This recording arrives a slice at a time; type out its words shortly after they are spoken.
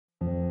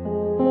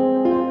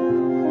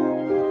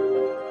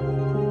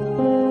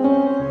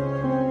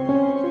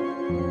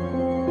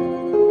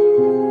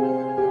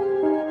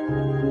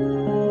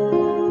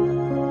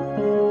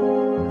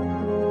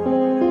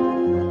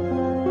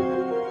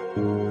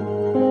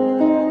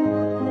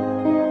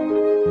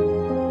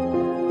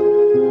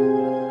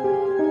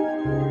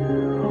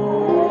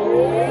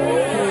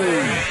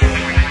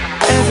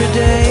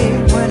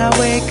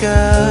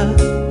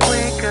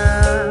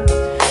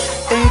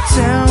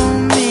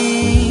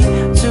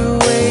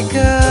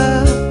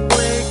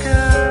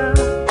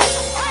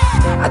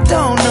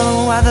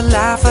the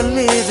life I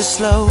live is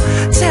slow.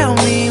 Tell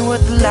me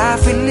what the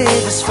life we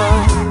live is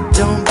for.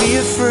 Don't be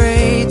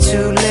afraid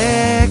to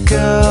let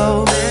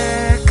go.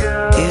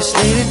 It's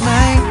late at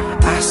night,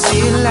 I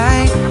see a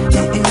light,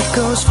 and it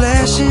goes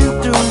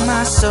flashing through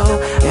my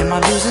soul. Am I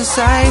losing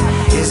sight?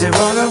 Is it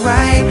wrong or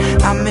right?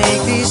 I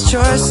make these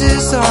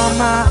choices on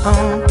my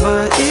own,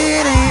 but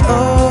it ain't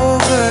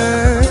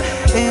over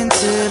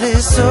until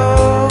it's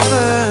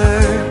over,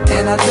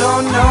 and I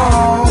don't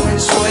know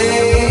which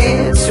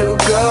way to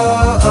go.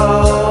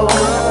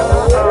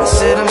 I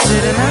said I'm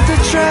sitting at the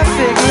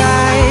traffic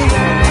light,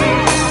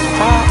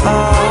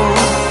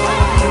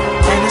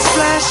 and it's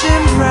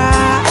flashing bright.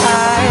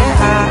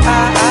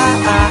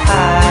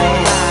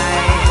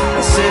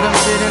 I said I'm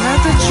sitting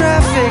at the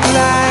traffic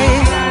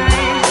light,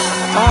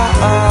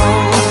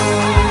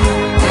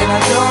 and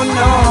I don't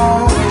know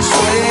which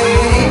way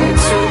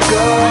to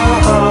go.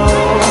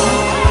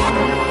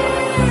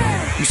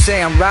 You say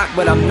I'm rock,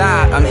 but I'm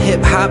not. I'm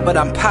hip-hop, but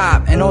I'm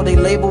pop. And all they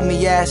label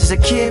me as is a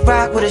kid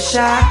rock with a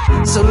shot.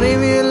 So leave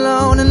me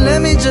alone and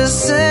let me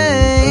just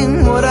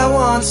sing what I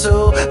want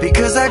to,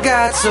 because I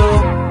got to.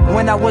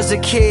 When I was a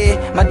kid,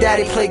 my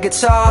daddy played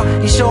guitar.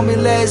 He showed me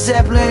Led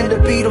Zeppelin, the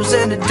Beatles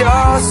and the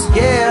Doors.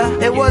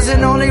 Yeah, it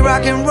wasn't only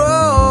rock and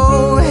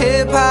roll.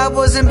 Hip-hop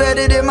was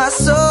embedded in my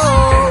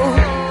soul.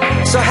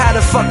 So how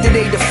the fuck did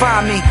they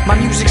define me? My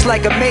music's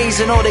like a maze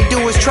and all they do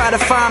is try to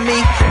find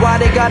me. Why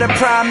they gotta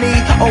pry me?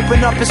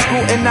 Open up and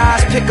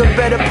scrutinize. Pick a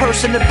better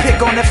person to pick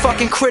on and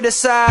fucking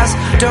criticize.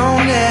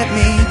 Don't let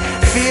me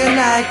feel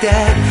like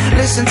that.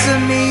 Listen to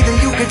me, then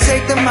you can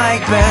take the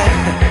mic back.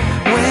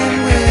 When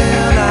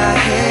will I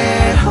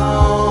head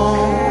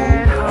home?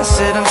 I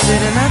said I'm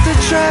sitting at the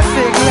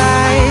traffic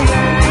light,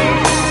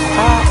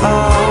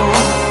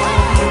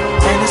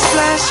 and it's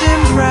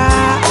flashing bright.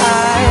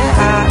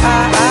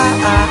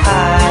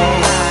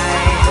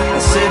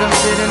 I said I'm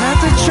sitting at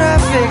the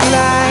traffic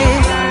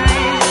light,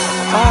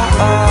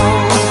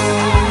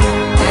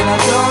 and I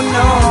don't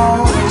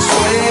know which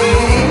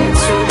way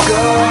to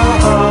go.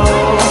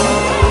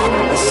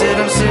 I said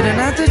I'm sitting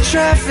at the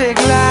traffic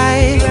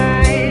light,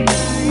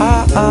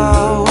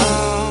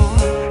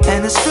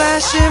 and it's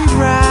flashing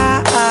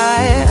bright.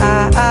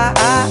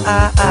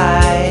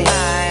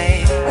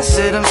 I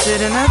said I'm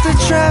sitting at the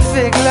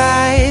traffic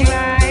light,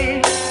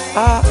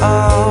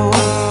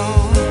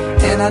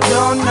 and I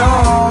don't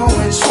know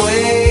which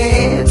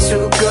way to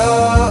go.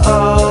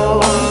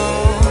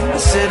 I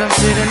said I'm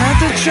sitting at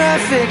the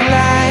traffic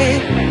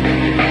light,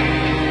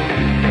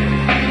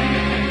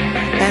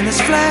 and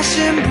it's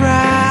flashing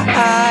bright.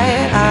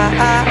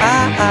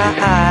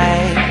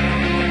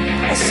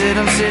 I said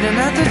I'm sitting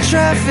at the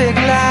traffic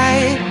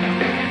light,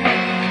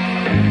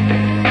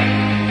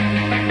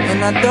 and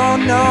I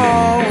don't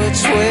know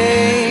which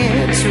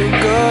way to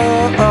go.